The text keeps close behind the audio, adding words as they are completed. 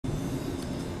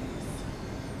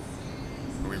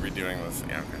redoing this.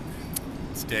 Yeah, okay.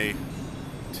 It's day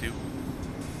 2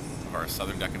 of our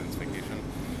Southern Decadence vacation.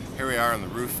 Here we are on the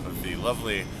roof of the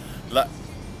lovely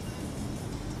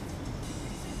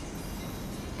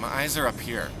My eyes are up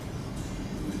here.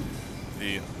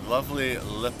 The lovely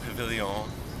Le Pavillon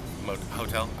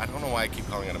Hotel. I don't know why I keep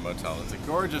calling it a motel. It's a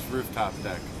gorgeous rooftop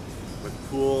deck with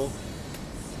pool.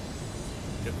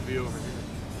 Get the view over here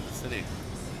of the city.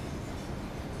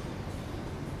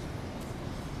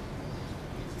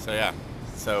 So yeah,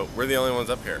 so we're the only ones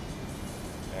up here,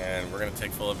 and we're gonna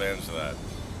take full advantage of that.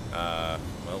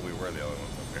 Well, we were the only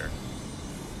ones up here.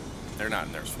 They're not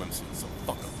in their swimsuits, so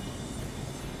fuck them.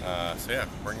 So yeah,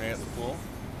 we're gonna get in the pool.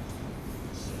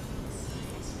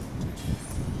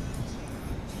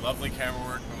 Lovely camera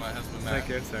work from my husband Matt. Thank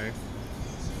you, sorry.